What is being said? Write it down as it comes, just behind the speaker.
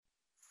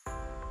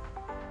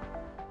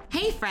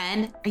Hey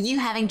friend, are you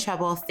having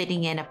trouble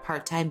fitting in a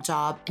part-time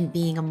job and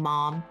being a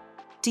mom?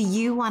 Do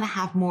you want to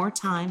have more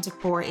time to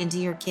pour into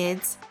your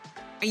kids?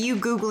 Are you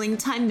Googling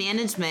time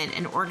management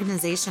and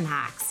organization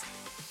hacks?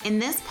 In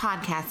this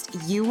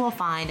podcast, you will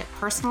find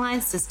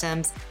personalized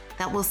systems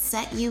that will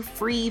set you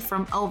free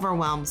from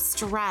overwhelm,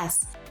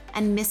 stress,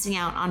 and missing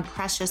out on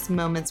precious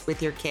moments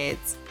with your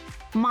kids.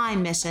 My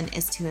mission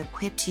is to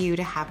equip you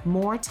to have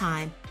more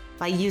time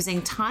by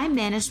using time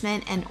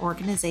management and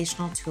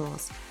organizational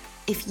tools.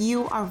 If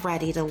you are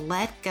ready to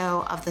let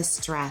go of the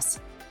stress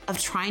of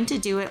trying to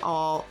do it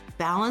all,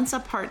 balance a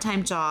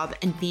part-time job,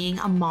 and being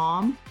a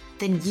mom,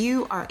 then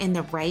you are in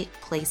the right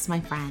place, my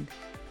friend.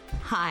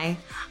 Hi,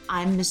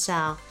 I'm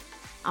Michelle,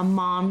 a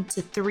mom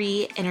to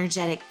 3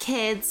 energetic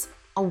kids,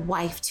 a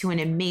wife to an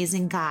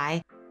amazing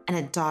guy, and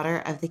a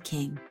daughter of the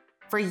king.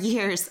 For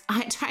years,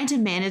 I tried to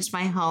manage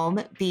my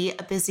home, be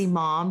a busy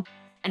mom,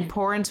 and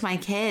pour into my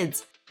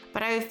kids.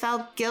 But I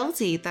felt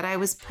guilty that I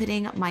was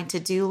putting my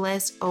to-do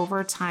list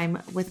over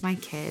time with my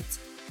kids.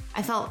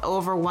 I felt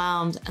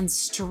overwhelmed and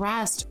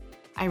stressed.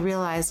 I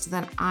realized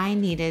that I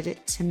needed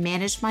to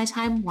manage my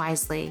time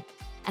wisely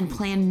and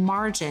plan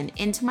margin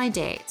into my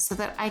day so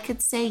that I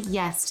could say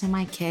yes to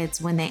my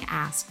kids when they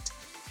asked.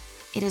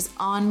 It is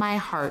on my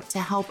heart to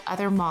help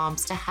other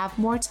moms to have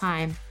more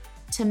time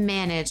to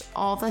manage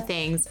all the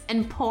things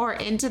and pour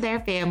into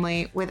their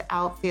family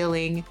without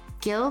feeling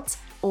guilt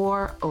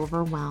or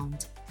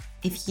overwhelmed.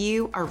 If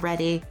you are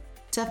ready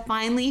to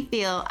finally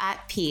feel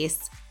at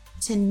peace,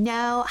 to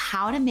know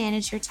how to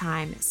manage your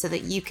time so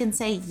that you can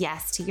say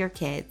yes to your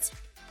kids,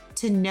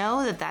 to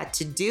know that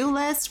to-do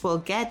list will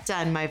get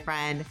done, my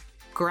friend,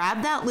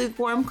 grab that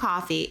lukewarm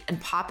coffee and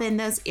pop in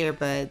those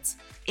earbuds.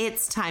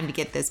 It's time to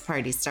get this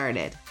party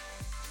started.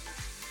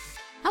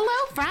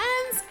 Hello,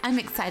 friends. I'm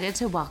excited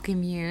to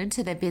welcome you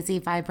to the Busy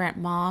Vibrant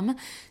Mom.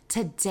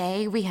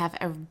 Today, we have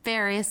a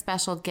very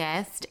special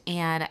guest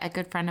and a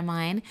good friend of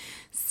mine,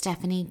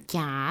 Stefanie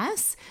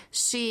Gass.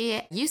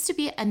 She used to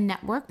be a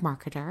network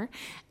marketer,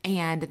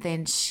 and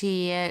then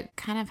she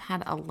kind of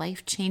had a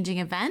life-changing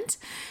event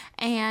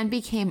and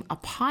became a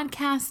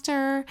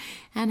podcaster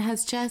and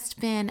has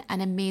just been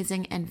an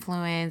amazing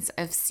influence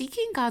of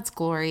seeking God's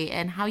glory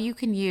and how you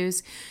can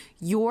use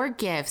your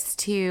gifts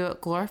to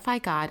glorify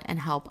God and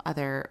help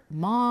other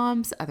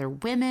moms, other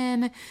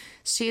women.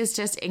 She is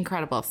just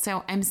incredible.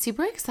 So I'm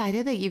super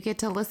excited that you get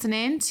to listen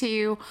in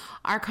to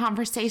our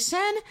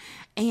conversation.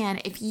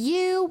 And if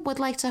you would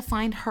like to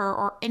find her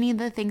or any of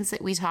the things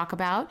that we talk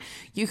about,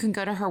 you can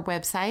go to her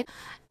website,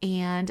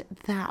 and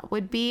that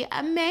would be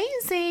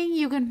amazing.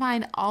 You can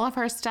find all of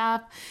her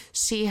stuff.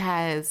 She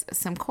has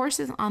some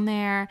courses on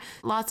there,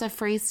 lots of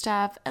free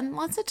stuff, and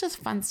lots of just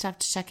fun stuff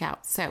to check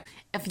out. So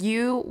if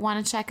you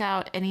want to check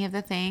out any of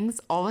the things,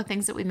 all the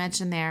things that we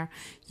mentioned there,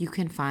 you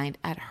can find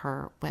at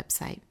her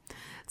website.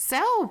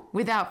 So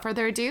without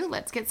further ado,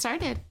 let's get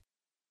started.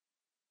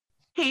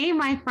 Hey,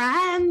 my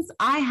friends,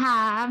 I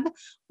have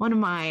one of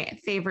my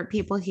favorite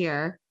people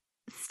here,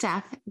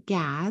 Steph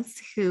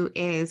Gass, who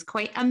is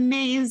quite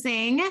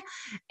amazing.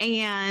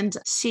 And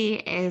she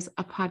is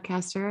a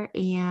podcaster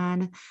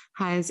and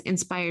has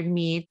inspired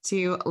me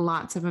to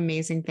lots of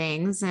amazing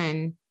things.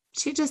 And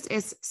she just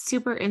is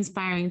super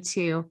inspiring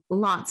to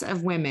lots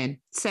of women.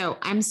 So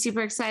I'm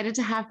super excited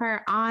to have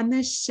her on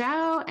the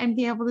show and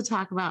be able to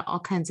talk about all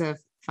kinds of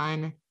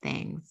fun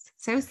things.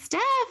 So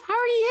Steph, how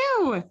are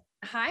you?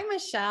 Hi,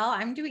 Michelle.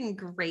 I'm doing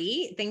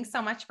great. Thanks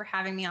so much for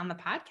having me on the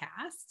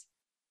podcast.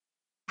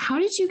 How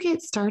did you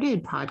get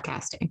started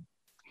podcasting?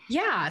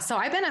 Yeah, so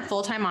I've been a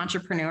full-time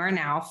entrepreneur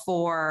now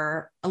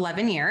for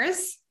 11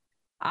 years.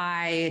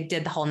 I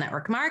did the whole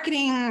network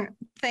marketing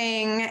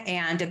thing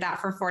and did that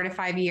for 4 to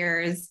 5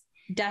 years.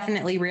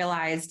 Definitely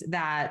realized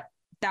that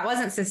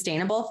wasn't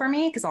sustainable for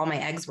me because all my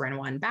eggs were in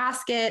one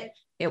basket.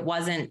 It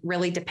wasn't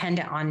really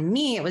dependent on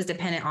me. It was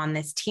dependent on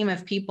this team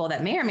of people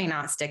that may or may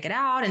not stick it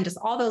out and just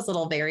all those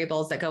little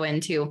variables that go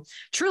into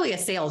truly a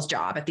sales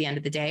job at the end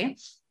of the day.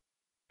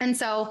 And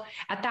so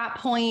at that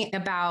point,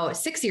 about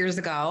 6 years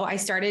ago, I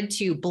started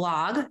to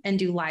blog and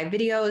do live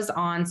videos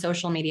on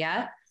social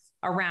media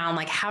around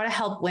like how to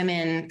help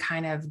women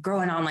kind of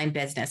grow an online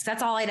business.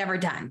 That's all I'd ever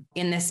done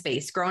in this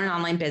space, growing an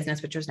online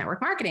business, which was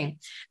network marketing.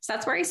 So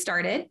that's where I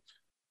started.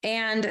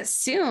 And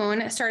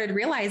soon started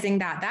realizing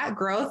that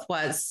growth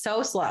was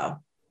so slow.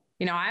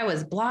 You know, I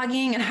was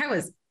blogging and I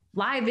was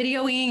live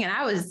videoing and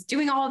I was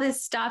doing all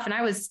this stuff and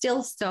I was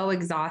still so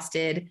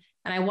exhausted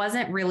and I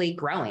wasn't really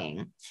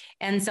growing.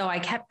 And so I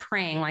kept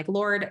praying like,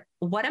 Lord,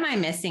 what am I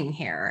missing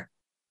here?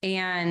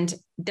 And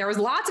there was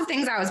lots of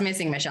things I was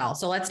missing, Michelle.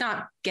 So let's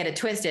not get it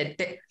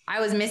twisted. I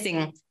was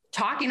missing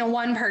talking to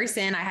one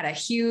person. I had a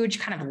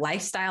huge kind of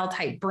lifestyle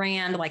type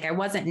brand. Like I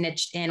wasn't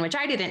niched in, which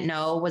I didn't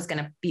know was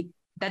going to be.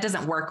 That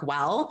doesn't work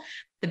well.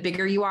 The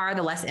bigger you are,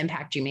 the less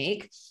impact you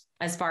make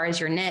as far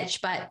as your niche.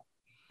 But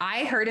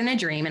I heard in a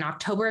dream in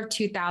October of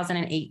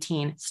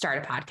 2018,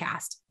 start a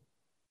podcast.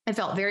 I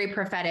felt very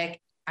prophetic.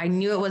 I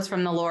knew it was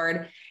from the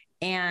Lord.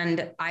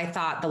 And I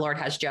thought the Lord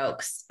has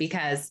jokes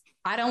because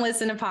I don't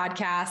listen to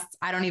podcasts.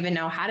 I don't even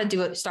know how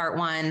to start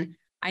one.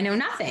 I know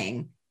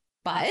nothing.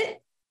 But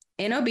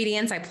in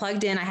obedience, I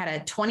plugged in, I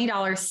had a $20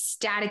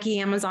 staticky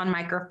Amazon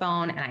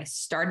microphone, and I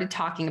started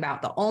talking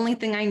about the only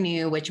thing I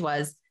knew, which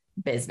was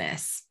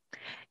business.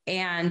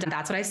 And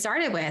that's what I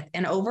started with.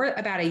 And over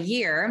about a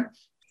year,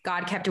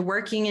 God kept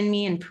working in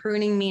me and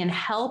pruning me and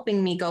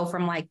helping me go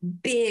from like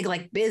big,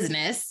 like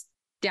business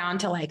down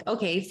to like,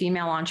 okay,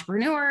 female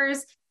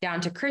entrepreneurs, down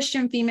to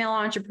Christian female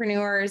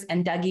entrepreneurs,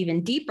 and dug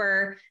even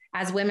deeper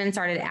as women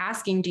started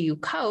asking, do you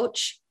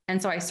coach?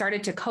 And so I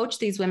started to coach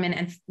these women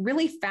and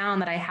really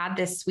found that I had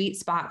this sweet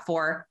spot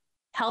for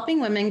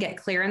helping women get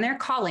clear in their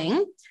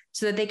calling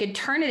so that they could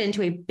turn it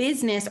into a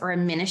business or a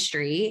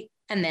ministry,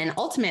 and then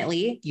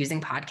ultimately using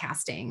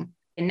podcasting.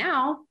 And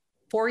now,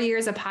 4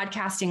 years of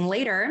podcasting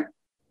later,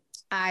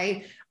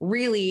 I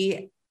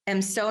really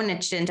am so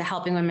niched into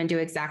helping women do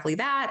exactly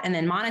that, and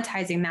then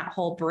monetizing that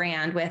whole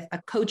brand with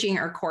a coaching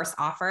or course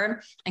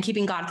offer and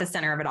keeping God at the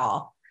center of it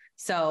all.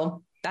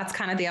 So that's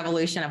kind of the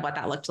evolution of what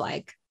that looked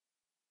like.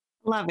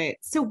 Love it.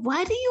 So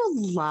what do you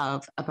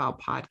love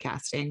about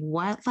podcasting?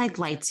 What like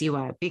lights you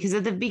up? Because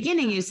at the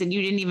beginning you said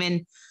you didn't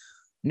even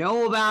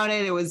know about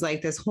it. It was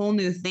like this whole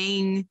new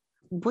thing.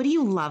 What do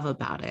you love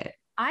about it?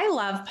 I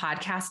love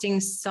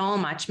podcasting so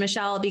much,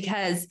 Michelle,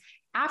 because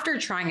after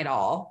trying it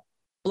all,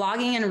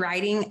 blogging and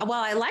writing,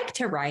 well, I like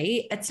to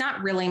write. It's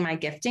not really my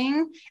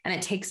gifting, and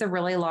it takes a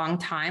really long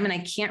time, and I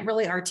can't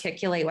really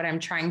articulate what I'm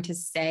trying to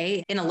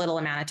say in a little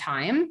amount of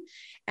time.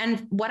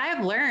 And what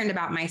I've learned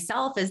about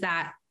myself is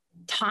that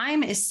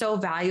time is so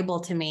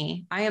valuable to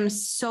me. I am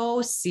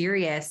so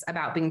serious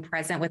about being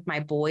present with my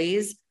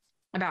boys,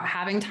 about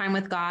having time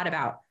with God,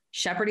 about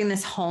shepherding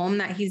this home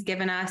that he's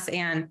given us,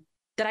 and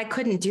that I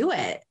couldn't do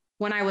it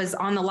when I was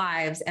on the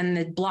lives and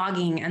the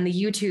blogging and the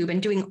YouTube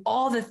and doing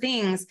all the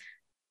things.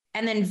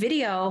 And then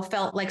video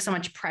felt like so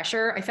much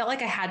pressure. I felt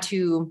like I had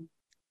to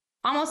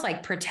almost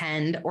like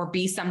pretend or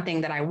be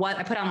something that I was.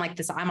 I put on like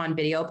this I'm on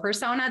video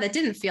persona that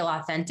didn't feel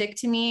authentic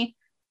to me.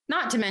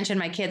 Not to mention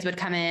my kids would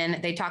come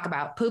in, they'd talk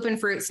about poop and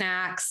fruit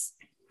snacks.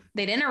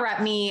 They'd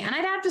interrupt me and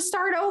I'd have to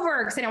start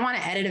over because I didn't want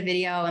to edit a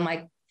video. And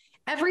like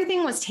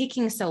everything was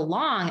taking so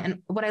long.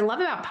 And what I love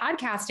about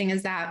podcasting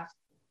is that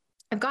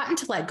I've gotten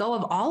to let go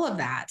of all of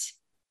that.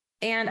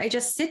 And I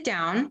just sit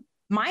down.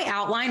 My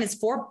outline is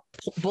 4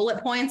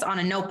 bullet points on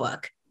a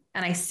notebook.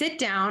 And I sit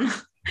down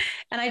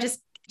and I just,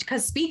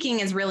 because speaking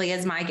is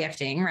my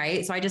gifting,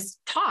 right? So I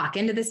just talk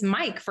into this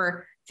mic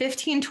for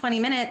 15, 20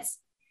 minutes.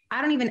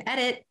 I don't even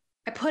edit.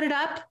 I put it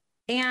up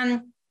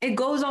and it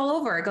goes all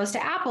over. It goes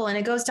to Apple and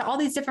it goes to all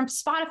these different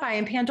Spotify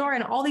and Pandora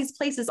and all these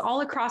places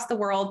all across the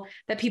world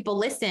that people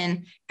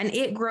listen, and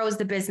it grows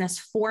the business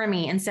for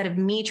me instead of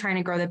me trying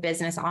to grow the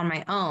business on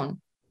my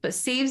own, but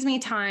saves me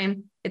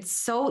time. It's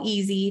so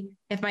easy.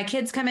 If my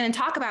kids come in and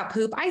talk about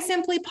poop, I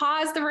simply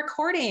pause the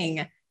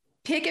recording,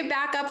 pick it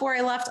back up where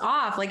I left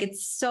off. Like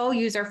it's so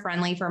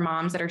user-friendly for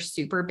moms that are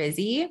super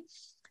busy.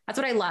 That's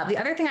what I love. The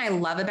other thing I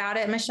love about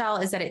it, Michelle,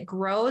 is that it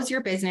grows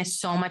your business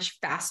so much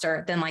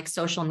faster than like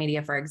social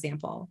media, for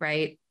example,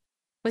 right?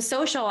 With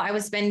social, I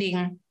was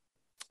spending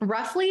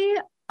roughly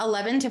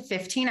 11 to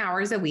 15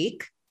 hours a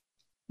week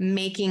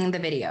making the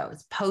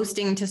videos,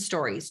 posting to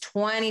stories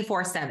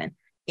 24/7,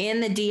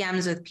 in the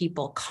DMs with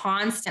people,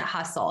 constant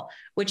hustle,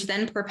 which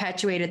then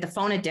perpetuated the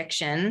phone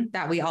addiction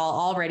that we all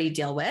already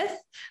deal with.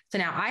 So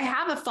now I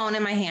have a phone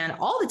in my hand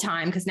all the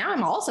time because now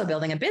I'm also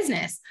building a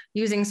business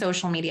using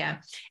social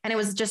media. And it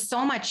was just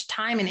so much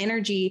time and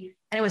energy,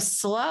 and it was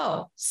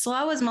slow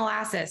as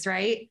molasses,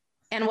 right?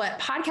 And what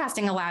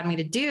podcasting allowed me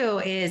to do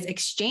is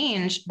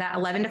exchange that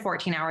 11 to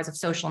 14 hours of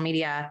social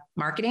media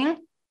marketing,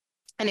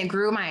 and it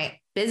grew my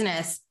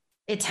business.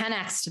 It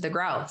 10x to the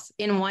growth.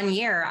 In 1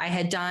 year, I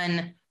had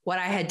done what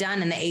I had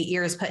done in the 8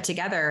 years put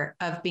together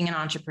of being an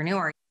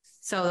entrepreneur.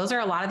 So those are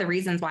a lot of the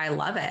reasons why I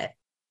love it.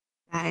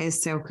 That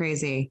is so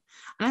crazy.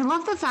 And I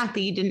love the fact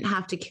that you didn't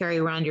have to carry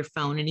around your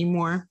phone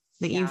anymore,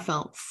 that you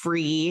felt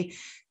free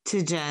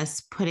to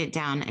just put it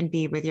down and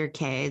be with your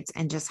kids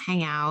and just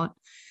hang out.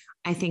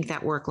 I think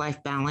that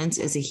work-life balance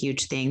is a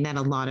huge thing that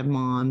a lot of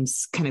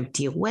moms kind of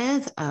deal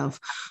with, of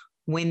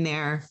when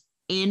they're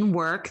in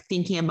work,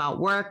 thinking about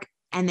work,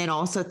 and then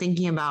also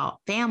thinking about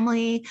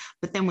family.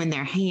 But then when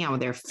they're hanging out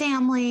with their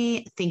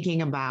family,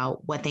 thinking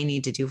about what they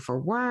need to do for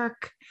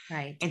work,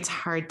 right? It's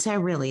hard to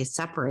really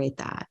separate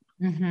that.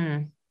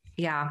 Mm-hmm.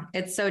 Yeah,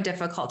 it's so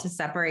difficult to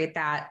separate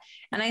that.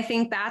 And I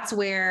think that's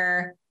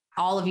where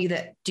all of you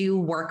that do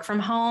work from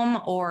home,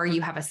 or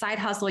you have a side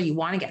hustle, you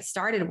want to get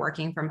started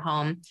working from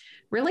home,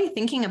 really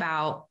thinking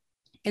about,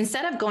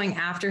 instead of going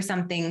after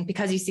something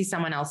because you see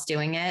someone else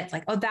doing it,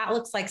 like, oh, that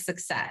looks like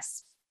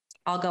success,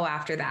 I'll go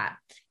after that.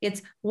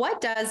 It's,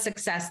 what does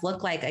success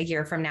look like a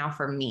year from now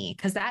for me?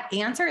 Because that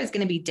answer is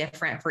going to be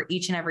different for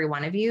each and every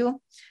one of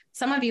you.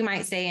 Some of you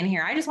might say in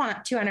here, I just want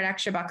 $200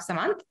 extra a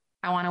month.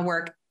 I want to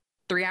work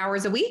 3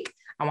 hours a week.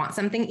 I want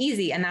something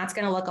easy. And that's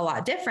going to look a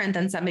lot different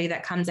than somebody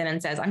that comes in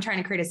and says, I'm trying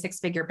to create a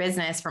 6-figure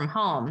business from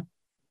home.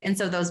 And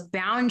so those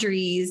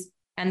boundaries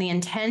and the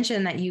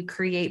intention that you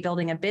create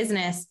building a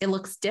business, it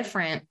looks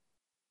different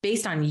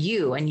based on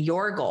you and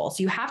your goals.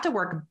 You have to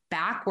work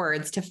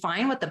backwards to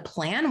find what the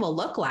plan will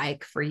look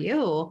like for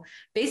you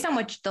based on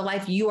the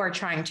life you are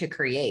trying to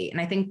create.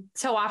 And I think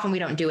so often we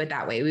don't do it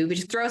that way. We would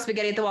just throw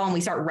spaghetti at the wall and we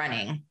start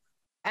running.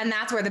 And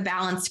that's where the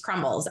balance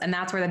crumbles. And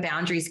that's where the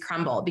boundaries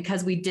crumble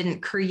because we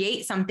didn't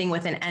create something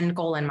with an end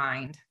goal in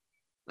mind.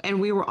 And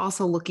we were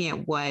also looking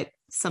at what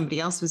somebody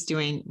else was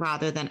doing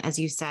rather than, as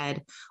you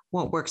said,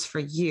 what works for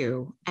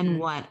you and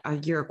what are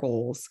your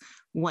goals?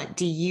 What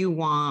do you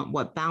want?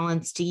 What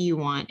balance do you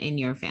want in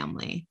your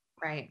family?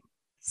 Right.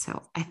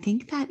 So I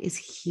think that is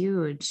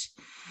huge.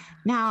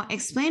 Now,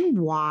 explain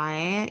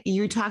why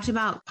you talked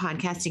about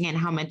podcasting and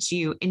how much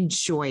you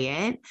enjoy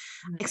it.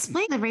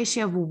 Explain the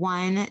ratio of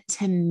one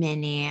to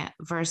many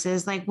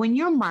versus like when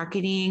you're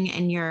marketing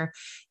and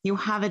you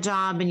have a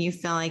job and you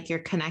feel like you're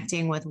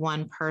connecting with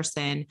one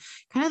person,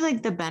 kind of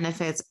like the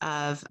benefits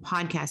of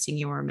podcasting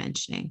you were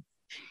mentioning.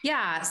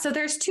 Yeah. So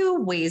there's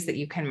two ways that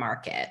you can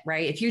market,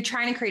 right? If you're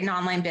trying to create an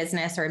online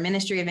business or a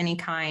ministry of any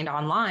kind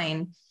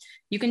online,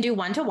 you can do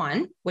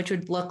one-to-one, which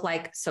would look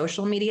like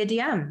social media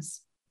DMs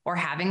or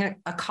having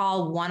a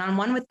call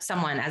one-on-one with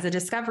someone as a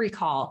discovery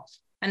call.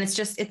 And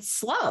it's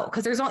slow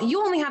because you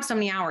only have so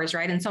many hours,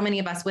 right? And so many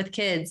of us with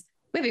kids,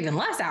 we have even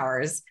less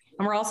hours.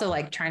 And we're also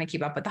like trying to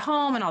keep up with the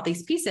home and all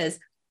these pieces.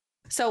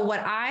 So what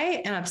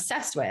I am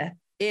obsessed with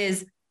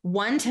is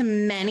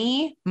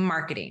one-to-many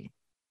marketing.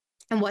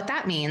 And what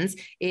that means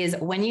is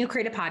when you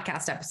create a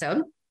podcast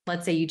episode,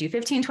 let's say you do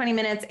 15, 20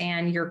 minutes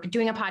and you're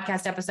doing a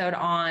podcast episode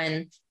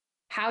on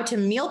how to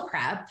meal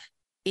prep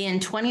in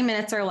 20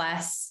 minutes or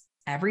less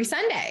every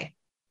Sunday.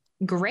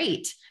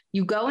 Great.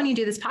 You go and you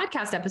do this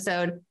podcast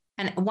episode.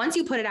 And once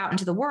you put it out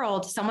into the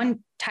world, someone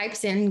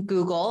types in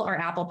Google or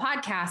Apple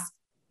Podcasts,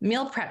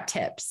 meal prep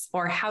tips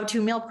or how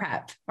to meal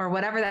prep or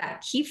whatever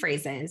that key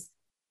phrase is.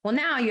 Well,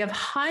 now you have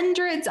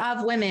hundreds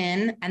of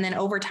women. And then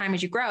over time,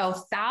 as you grow,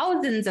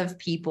 thousands of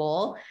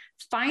people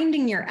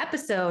finding your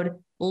episode,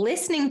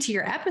 listening to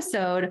your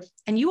episode,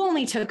 and you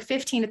only took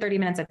 15 to 30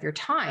 minutes of your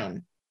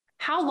time.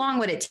 How long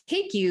would it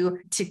take you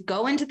to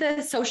go into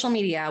the social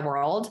media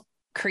world,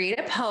 create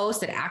a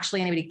post that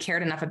actually anybody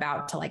cared enough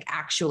about to like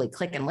actually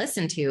click and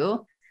listen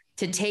to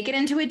take it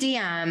into a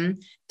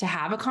DM, to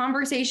have a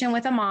conversation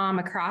with a mom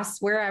across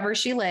wherever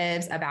she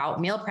lives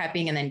about meal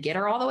prepping, and then get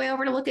her all the way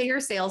over to look at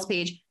your sales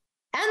page?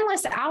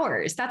 Endless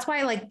hours. That's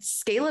why like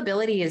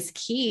scalability is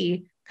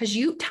key because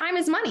time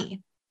is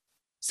money.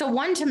 So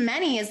one to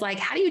many is like,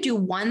 how do you do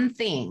one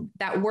thing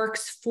that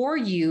works for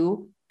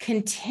you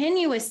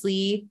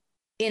continuously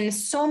in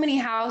so many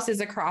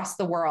houses across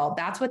the world?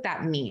 That's what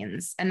that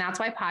means. And that's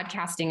why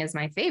podcasting is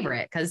my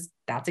favorite because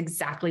that's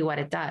exactly what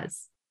it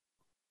does.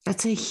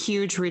 That's a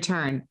huge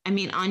return. I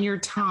mean, on your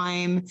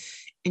time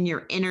and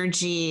your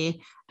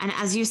energy. And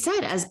as you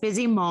said, as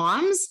busy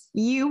moms,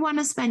 you want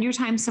to spend your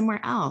time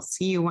somewhere else.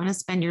 You want to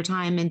spend your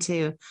time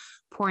into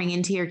pouring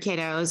into your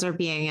kiddos or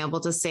being able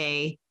to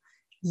say,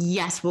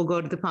 yes, we'll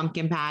go to the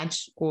pumpkin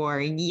patch,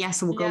 or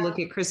yes, we'll go look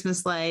at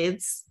Christmas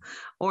lights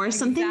or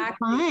something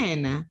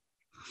fun.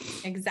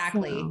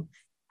 Exactly. So,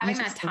 having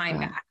that time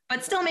back,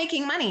 but still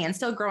making money and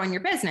still growing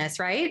your business,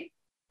 right?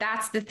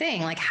 That's the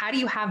thing. Like, how do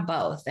you have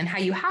both? And how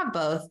you have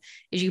both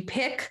is you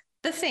pick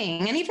the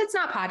thing. And if it's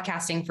not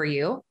podcasting for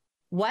you,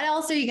 what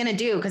else are you going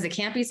to do? Because it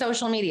can't be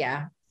social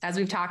media, as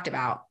we've talked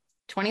about.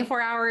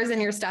 24 hours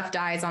and your stuff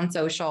dies on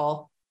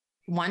social.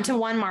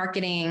 One-to-one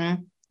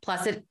marketing,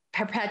 plus it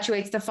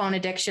perpetuates the phone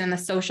addiction and the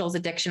socials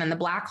addiction and the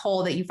black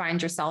hole that you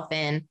find yourself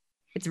in.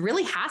 It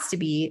really has to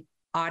be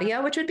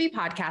audio, which would be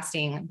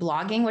podcasting,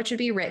 blogging, which would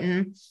be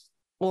written,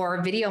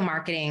 or video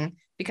marketing,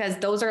 because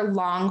those are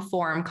long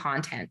form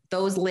content.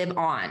 Those live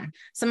on.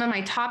 Some of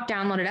my top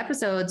downloaded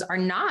episodes are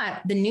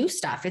not the new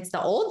stuff. It's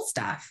the old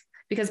stuff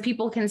because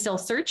people can still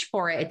search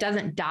for it. It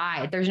doesn't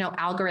die. There's no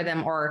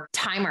algorithm or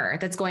timer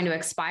that's going to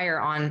expire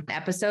on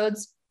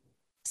episodes.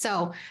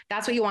 So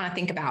that's what you want to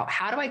think about.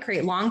 How do I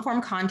create long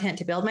form content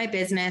to build my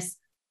business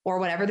or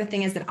whatever the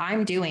thing is that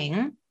I'm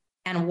doing?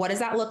 And what does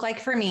that look like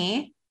for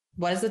me?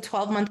 What does the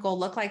 12-month goal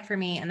look like for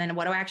me? And then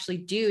what do I actually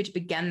do to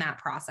begin that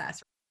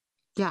process?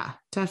 Yeah,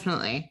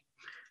 definitely.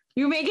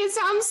 You make it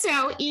sound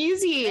so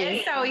easy.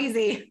 It's so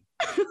easy.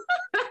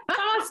 It's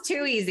almost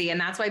too easy. And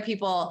that's why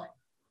people,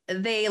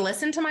 they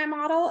listen to my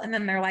model and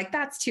then they're like,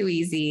 that's too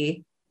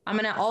easy. I'm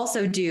going to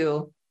also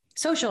do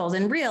socials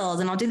and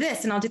reels and I'll do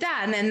this and I'll do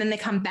that. And then they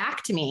come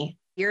back to me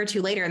a year or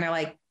two later and they're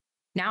like,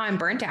 now I'm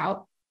burnt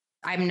out.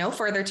 I'm no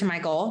further to my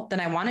goal than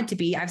I wanted to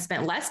be. I've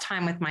spent less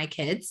time with my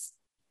kids.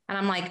 And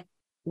I'm like,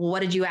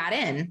 what did you add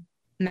in?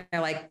 And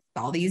they're like,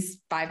 all these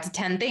 5 to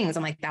 10 things.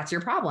 I'm like, that's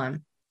your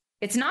problem.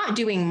 It's not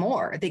doing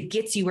more that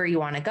gets you where you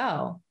want to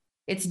go.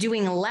 It's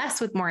doing less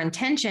with more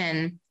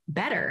intention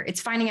better.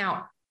 It's finding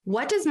out,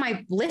 what does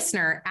my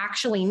listener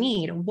actually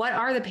need? What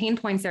are the pain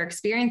points they're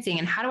experiencing?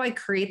 And how do I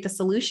create the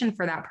solution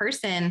for that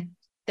person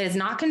that is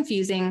not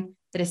confusing,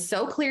 that is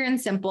so clear and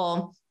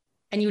simple?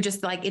 And you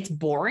just like, it's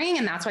boring.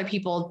 And that's why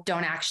people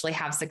don't actually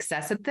have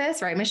success at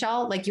this, right,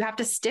 Michelle? Like you have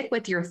to stick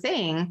with your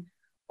thing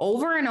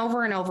over and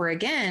over and over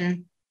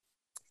again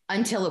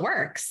until it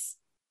works.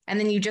 And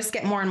then you just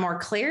get more and more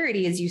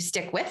clarity as you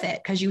stick with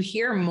it because you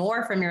hear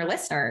more from your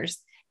listeners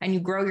and you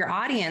grow your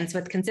audience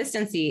with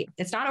consistency.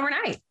 It's not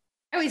overnight.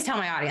 I always tell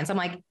my audience, I'm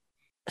like,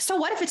 so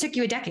what if it took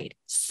you a decade?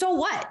 So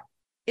what?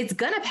 It's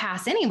going to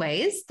pass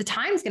anyways. The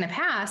time's going to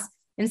pass.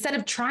 Instead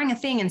of trying a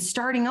thing and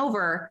starting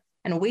over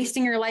and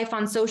wasting your life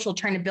on social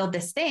trying to build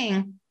this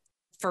thing,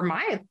 for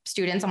my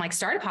students, I'm like,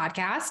 start a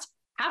podcast,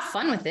 have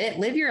fun with it,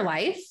 live your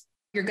life.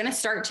 You're going to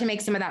start to make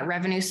some of that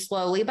revenue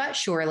slowly but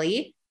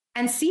surely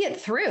and see it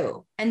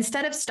through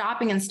instead of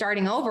stopping and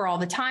starting over all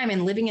the time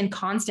and living in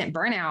constant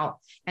burnout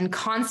and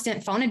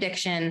constant phone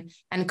addiction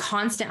and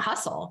constant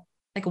hustle.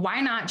 Like,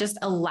 why not just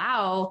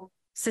allow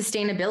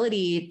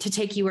sustainability to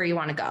take you where you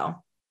want to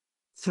go?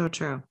 So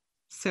true.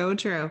 So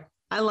true.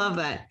 I love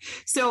that.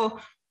 So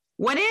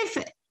what if,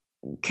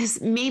 because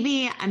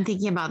maybe I'm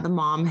thinking about the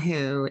mom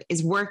who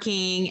is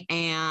working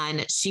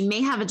and she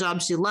may have a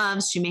job she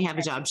loves. She may have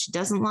a job she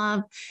doesn't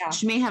love. Yeah.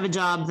 She may have a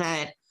job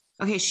that,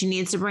 okay, she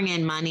needs to bring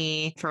in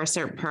money for a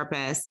certain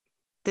purpose.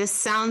 This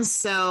sounds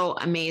so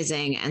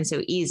amazing and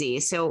so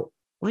easy. So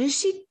what does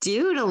she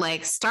do to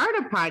like start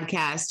a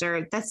podcast?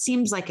 Or that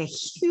seems like a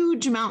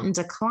huge mountain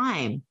to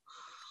climb.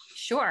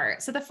 Sure.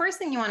 So the first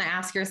thing you want to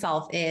ask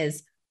yourself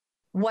is,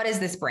 what is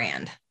this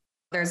brand?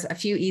 There's a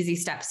few easy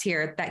steps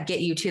here that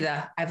get you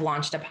to I've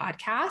launched a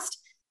podcast.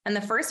 And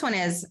the first one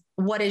is,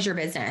 what is your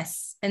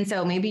business? And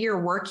so maybe you're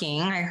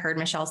working. I heard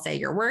Michelle say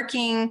you're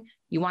working.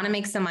 You want to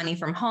make some money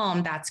from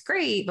home. That's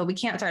great. But we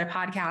can't start a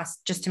podcast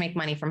just to make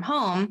money from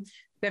home.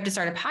 We have to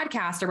start a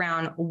podcast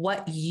around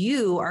what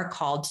you are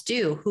called to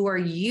do. Who are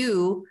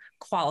you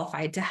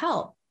qualified to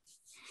help?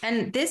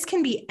 And this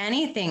can be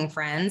anything,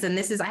 friends. And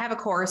I have a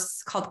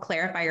course called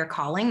Clarify Your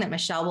Calling that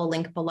Michelle will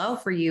link below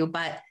for you,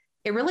 but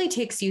it really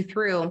takes you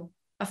through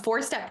a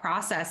 4-step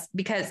process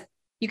because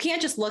you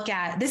can't just look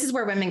at, this is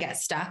where women get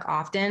stuck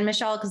often,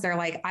 Michelle, because they're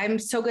like, I'm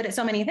so good at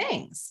so many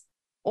things.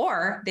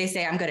 Or they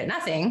say, I'm good at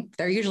nothing.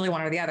 They're usually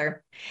one or the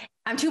other.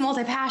 I'm too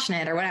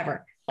multi-passionate or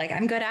whatever. Like,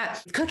 I'm good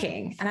at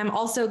cooking and I'm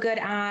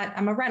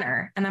a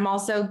runner and I'm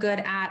also good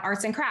at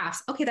arts and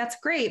crafts. Okay, that's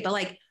great. But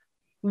like,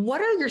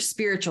 what are your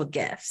spiritual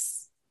gifts?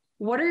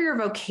 What are your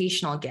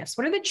vocational gifts?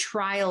 What are the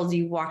trials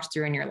you walked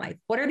through in your life?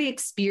 What are the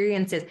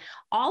experiences?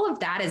 All of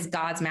that is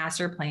God's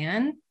master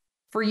plan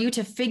for you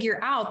to figure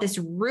out this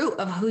root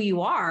of who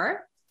you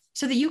are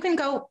so that you can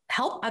go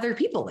help other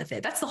people with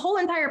it. That's the whole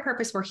entire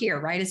purpose we're here,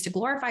 right? Is to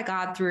glorify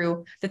God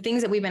through the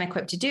things that we've been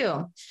equipped to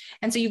do.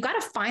 And so you've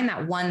got to find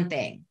that one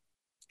thing.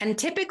 And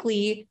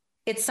typically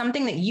it's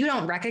something that you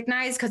don't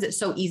recognize because it's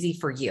so easy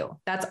for you.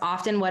 That's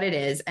often what it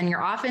is. And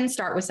you're often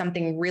start with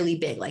something really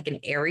big, like an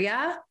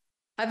area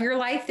of your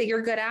life that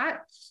you're good at.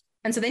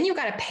 And so then you've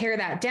got to pare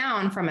that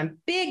down from a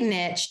big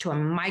niche to a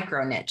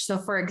micro niche. So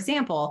for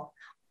example,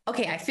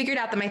 okay, I figured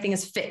out that my thing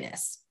is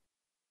fitness.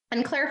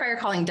 And Clarify Your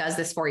Calling does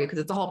this for you because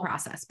it's a whole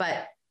process,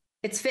 but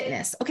it's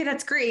fitness. Okay,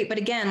 that's great. But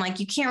again, like,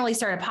 you can't really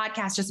start a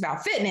podcast just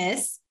about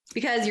fitness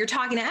because you're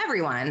talking to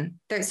everyone.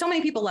 There's so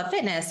many people love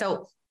fitness.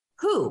 So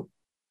who?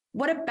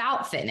 What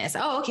about fitness?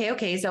 Oh,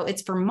 okay. So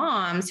it's for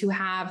moms who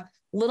have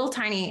little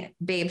tiny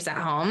babes at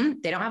home.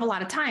 They don't have a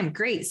lot of time.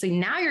 Great. So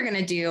now you're going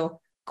to do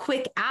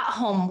quick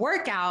at-home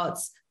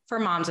workouts for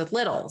moms with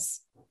littles.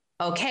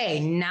 Okay,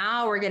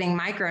 now we're getting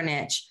micro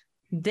niche.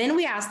 Then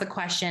we ask the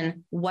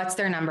question, what's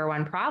their number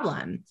one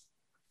problem?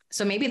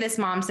 So maybe this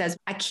mom says,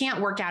 I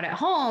can't work out at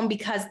home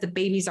because the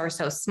babies are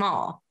so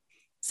small.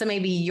 So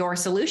maybe your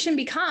solution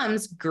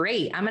becomes,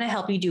 great, I'm going to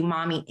help you do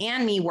mommy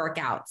and me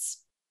workouts.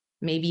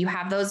 Maybe you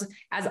have those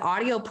as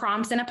audio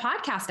prompts in a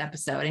podcast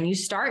episode and you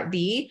start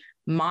the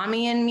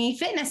Mommy and Me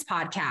Fitness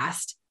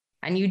podcast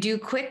and you do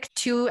quick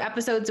 2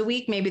 episodes a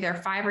week. Maybe they're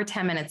 5 or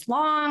 10 minutes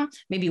long,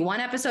 maybe 1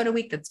 episode a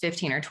week that's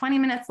 15 or 20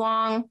 minutes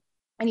long.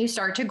 And you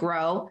start to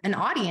grow an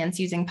audience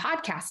using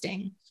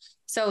podcasting.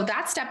 So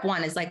that's step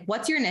 1 is like,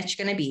 what's your niche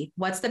going to be?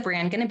 What's the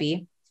brand going to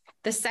be?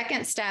 The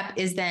second step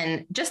is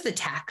then just the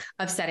tech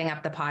of setting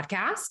up the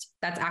podcast.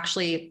 That's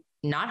actually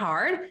not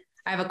hard.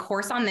 I have a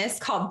course on this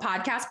called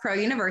Podcast Pro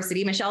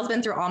University. Michelle's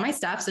been through all my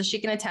stuff, so she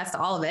can attest to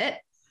all of it.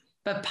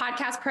 But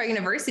Podcast Pro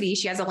University,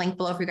 she has a link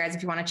below for you guys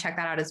if you want to check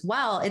that out as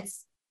well.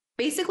 It's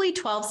basically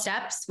 12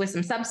 steps with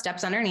some sub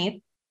steps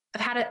underneath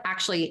of how to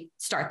actually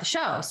start the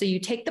show. So you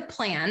take the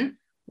plan.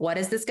 What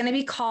is this going to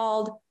be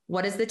called?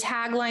 What is the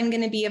tagline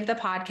going to be of the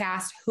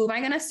podcast? Who am I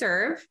going to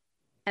serve?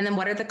 And then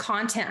what are the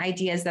content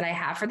ideas that I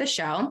have for the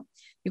show?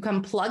 You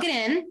come plug it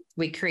in.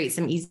 We create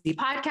some easy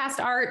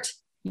podcast art.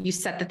 You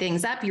set the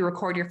things up. You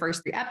record your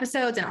first 3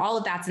 episodes and all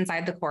of that's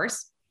inside the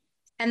course.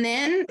 And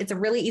then it's a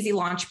really easy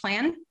launch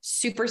plan,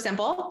 super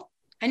simple.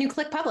 And you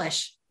click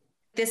publish.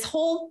 This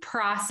whole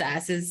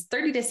process is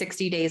 30 to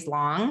 60 days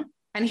long.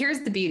 And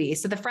here's the beauty.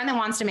 So the friend that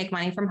wants to make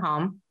money from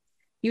home,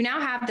 you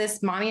now have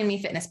this Mommy and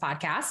Me Fitness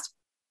podcast.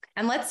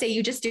 And let's say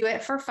you just do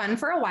it for fun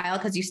for a while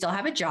because you still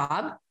have a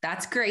job.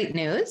 That's great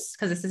news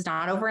because this is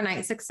not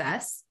overnight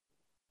success.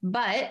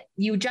 But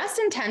you just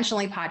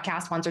intentionally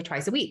podcast once or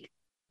twice a week.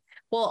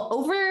 Well,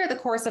 over the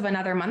course of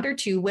another month or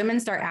 2, women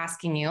start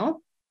asking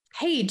you,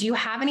 hey, do you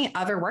have any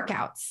other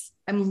workouts?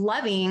 I'm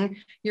loving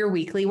your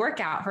weekly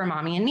workout for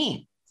Mommy and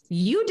Me.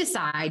 you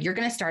decide you're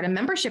going to start a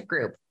membership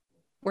group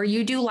where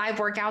you do live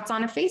workouts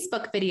on a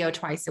Facebook video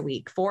twice a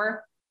week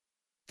for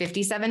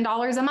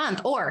 $57 a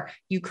month, or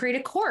you create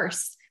a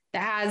course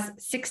that has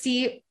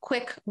 60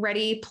 quick,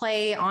 ready,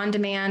 play on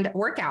demand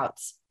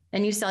workouts,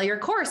 and you sell your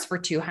course for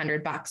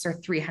 $200 or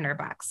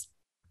 $300.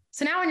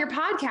 So now on your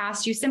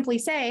podcast, you simply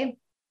say,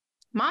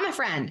 Mama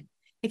friend,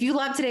 if you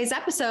love today's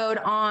episode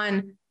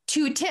on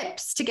 2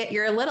 tips to get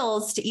your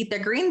littles to eat their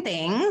green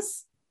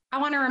things, I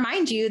want to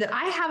remind you that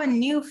I have a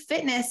new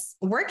fitness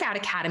workout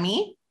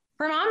academy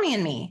for mommy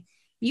and me.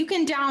 You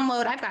can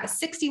download, I've got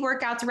 60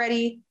 workouts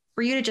ready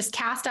for you to just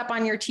cast up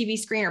on your TV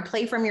screen or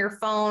play from your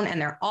phone,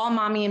 and they're all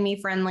mommy and me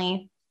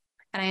friendly.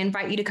 And I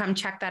invite you to come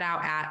check that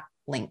out at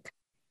link.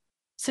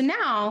 So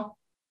now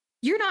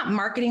you're not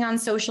marketing on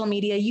social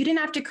media. You didn't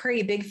have to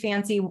create big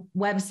fancy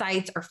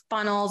websites or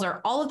funnels or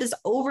all of this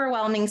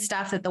overwhelming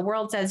stuff that the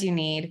world says you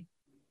need.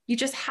 You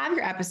just have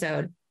your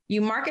episode,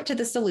 you market to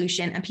the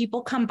solution, and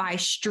people come by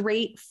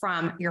straight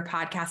from your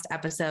podcast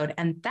episode.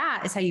 And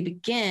that is how you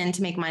begin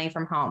to make money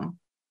from home.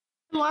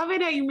 Love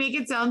it how you make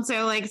it sound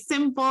so like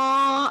simple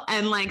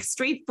and like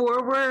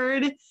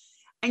straightforward.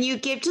 And you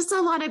give just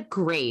a lot of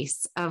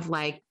grace of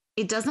like,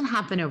 it doesn't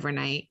happen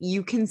overnight.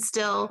 You can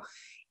still,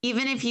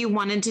 even if you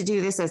wanted to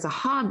do this as a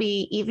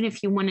hobby, even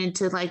if you wanted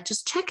to like,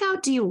 just check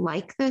out, do you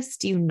like this?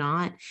 Do you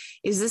not?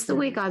 Is this the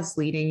way God's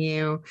leading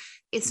you?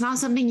 It's not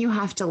something you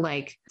have to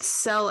like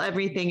sell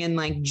everything and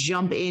like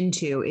jump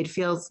into. It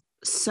feels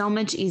so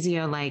much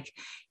easier. Like,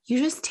 you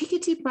just take a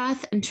deep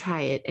breath and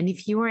try it. And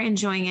if you are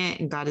enjoying it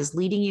and God is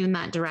leading you in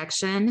that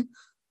direction,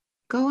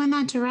 go in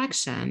that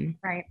direction.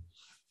 Right.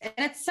 And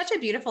it's such a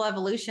beautiful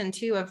evolution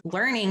too, of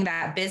learning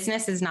that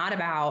business is not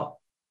about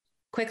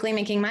quickly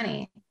making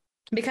money,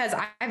 because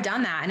I've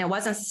done that and it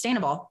wasn't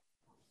sustainable,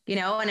 you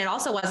know, and it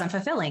also wasn't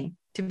fulfilling.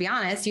 To be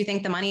honest, you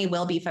think the money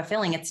will be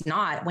fulfilling. It's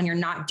not when you're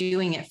not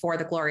doing it for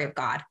the glory of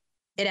God.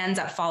 It ends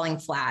up falling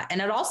flat, and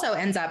it also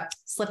ends up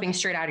slipping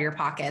straight out of your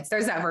pockets.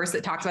 There's that verse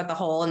that talks about the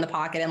hole in the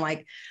pocket, and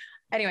like,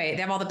 anyway,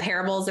 they have all the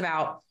parables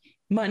about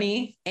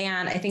money.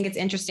 And I think it's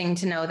interesting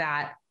to know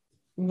that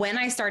when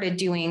I started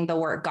doing the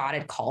work God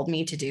had called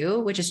me to do,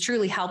 which is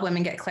truly help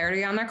women get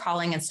clarity on their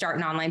calling and start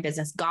an online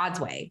business God's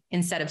way,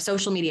 instead of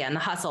social media and the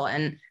hustle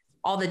and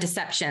all the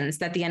deceptions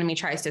that the enemy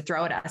tries to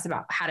throw at us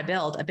about how to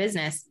build a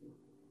business.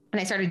 And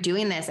I started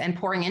doing this and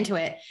pouring into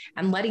it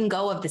and letting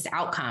go of this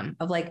outcome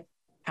of like,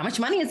 how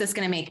much money is this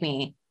going to make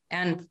me?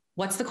 And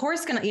what's the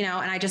course going to, you know,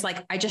 and I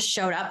just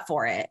showed up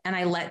for it, and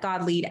I let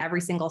God lead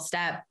every single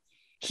step.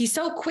 He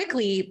so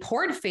quickly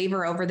poured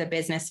favor over the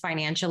business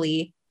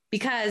financially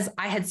because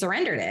I had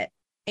surrendered it.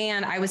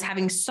 And I was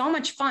having so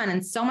much fun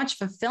and so much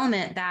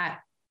fulfillment that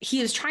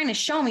he was trying to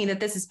show me that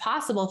this is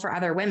possible for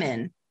other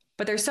women,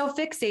 but they're so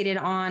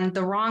fixated on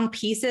the wrong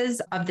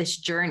pieces of this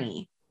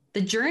journey.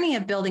 The journey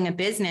of building a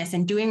business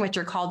and doing what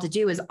you're called to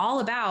do is all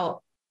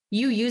about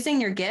you using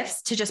your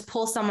gifts to just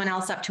pull someone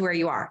else up to where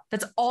you are.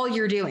 That's all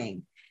you're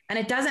doing. And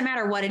it doesn't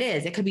matter what it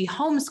is. It could be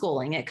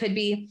homeschooling. It could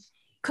be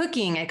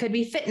cooking. It could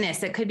be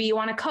fitness. It could be you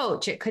want to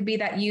coach. It could be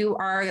that you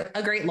are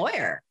a great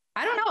lawyer.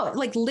 I don't know,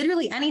 like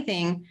literally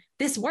anything,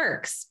 this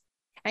works.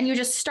 And you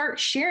just start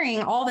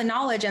sharing all the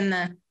knowledge and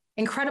the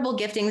incredible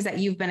giftings that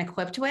you've been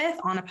equipped with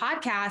on a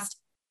podcast,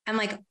 and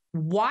like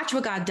watch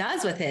what God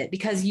does with it,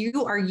 because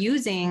you are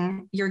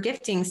using your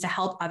giftings to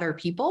help other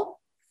people.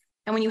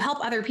 And when you help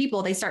other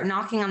people, they start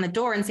knocking on the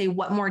door and say,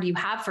 what more do you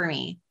have for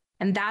me?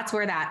 And that's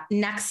where that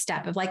next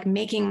step of like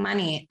making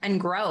money and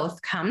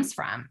growth comes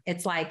from.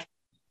 It's like,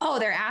 oh,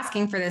 they're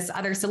asking for this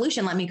other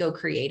solution. Let me go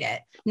create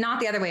it. Not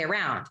the other way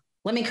around.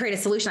 Let me create a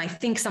solution I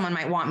think someone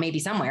might want maybe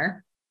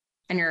somewhere.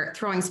 And you're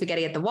throwing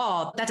spaghetti at the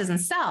wall. That doesn't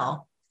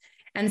sell.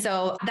 And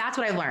so that's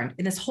what I've learned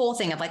in this whole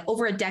thing of like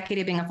over a decade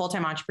of being a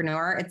full-time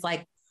entrepreneur. It's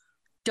like,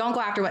 don't go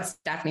after what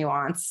Stefanie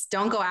wants.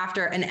 Don't go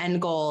after an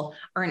end goal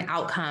or an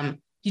outcome.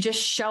 You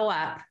just show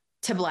up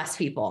to bless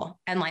people.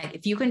 And like,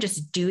 if you can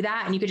just do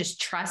that and you can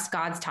just trust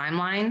God's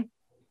timeline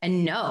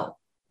and know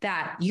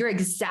that you're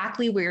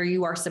exactly where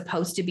you are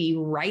supposed to be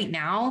right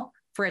now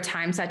for a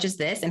time such as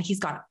this. And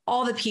he's got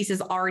all the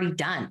pieces already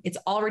done. It's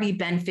already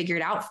been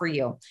figured out for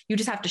you. You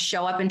just have to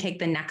show up and take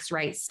the next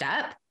right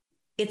step.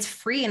 It's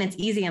free and it's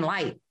easy and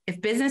light.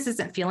 If business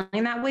isn't feeling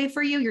that way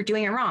for you, you're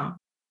doing it wrong.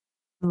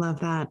 I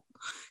love that,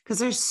 because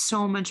there's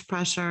so much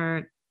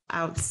pressure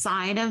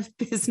outside of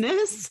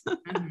business.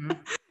 Mm-hmm.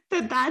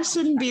 that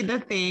shouldn't be the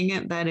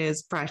thing that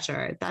is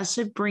pressure. That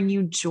should bring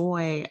you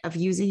joy of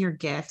using your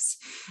gifts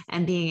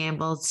and being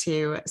able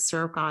to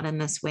serve God in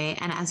this way.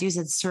 And as you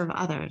said, serve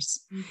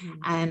others. Mm-hmm.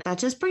 And that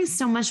just brings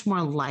so much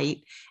more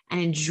light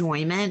and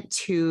enjoyment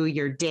to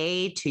your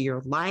day, to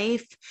your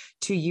life,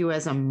 to you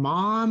as a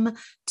mom,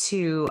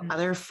 to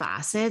other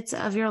facets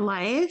of your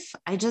life.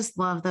 I just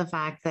love the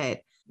fact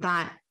that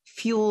that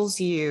fuels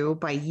you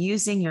by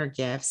using your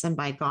gifts, and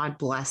by God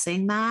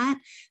blessing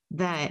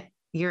that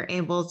you're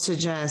able to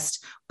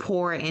just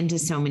pour into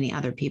so many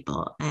other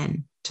people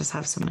and just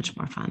have so much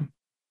more fun.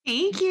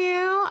 Thank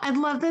you. I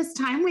love this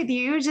time with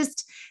you,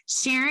 just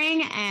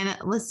sharing and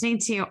listening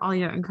to all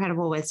your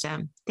incredible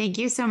wisdom. Thank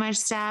you so much,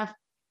 Steph.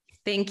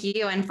 Thank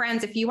you. And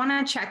friends, if you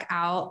want to check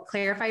out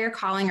Clarify Your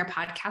Calling or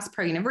Podcast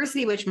Pro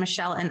University, which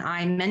Michelle and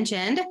I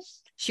mentioned,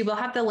 she will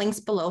have the links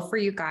below for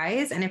you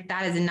guys. And if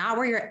that is not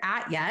where you're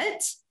at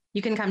yet,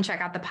 you can come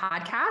check out the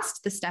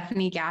podcast, The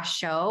Stefanie Gass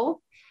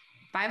Show.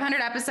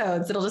 500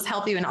 episodes. It'll just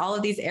help you in all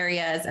of these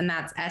areas. And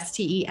that's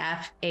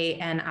StefaniGass,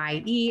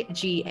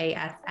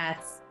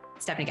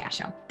 Stefanie Gass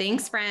Show.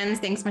 Thanks, friends.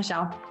 Thanks,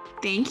 Michelle.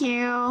 Thank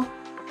you.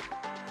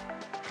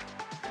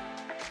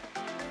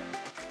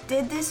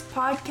 Did this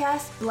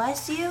podcast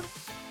bless you?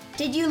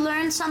 Did you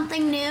learn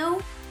something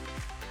new?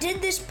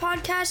 Did this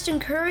podcast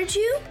encourage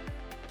you?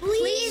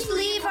 Please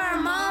leave our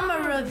mom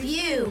a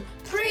review.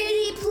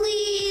 Pretty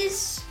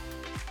please.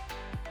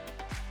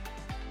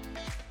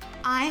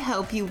 I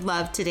hope you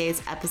loved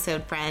today's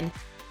episode, friend.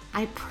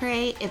 I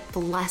pray it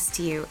blessed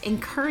you,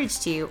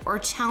 encouraged you, or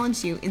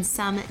challenged you in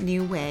some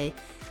new way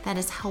that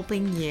is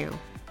helping you.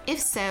 If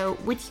so,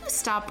 would you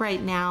stop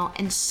right now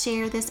and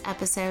share this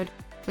episode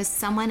with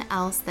someone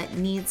else that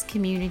needs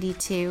community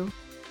too?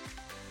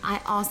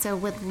 I also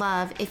would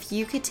love if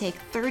you could take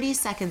 30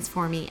 seconds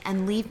for me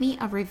and leave me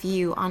a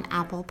review on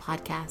Apple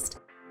Podcast.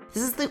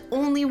 This is the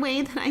only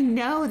way that I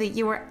know that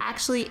you are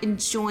actually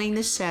enjoying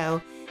the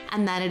show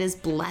and that it is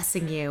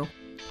blessing you.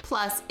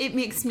 Plus, it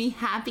makes me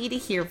happy to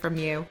hear from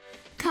you.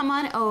 Come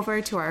on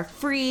over to our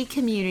free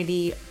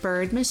community,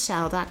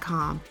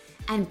 birdmichelle.com,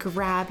 and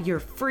grab your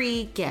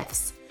free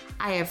gifts.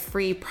 I have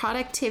free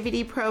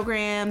productivity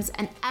programs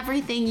and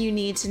everything you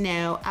need to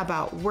know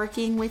about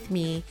working with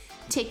me,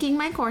 taking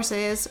my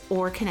courses,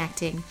 or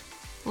connecting.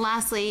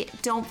 Lastly,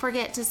 don't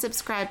forget to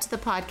subscribe to the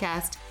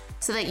podcast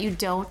so that you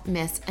don't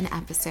miss an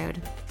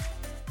episode.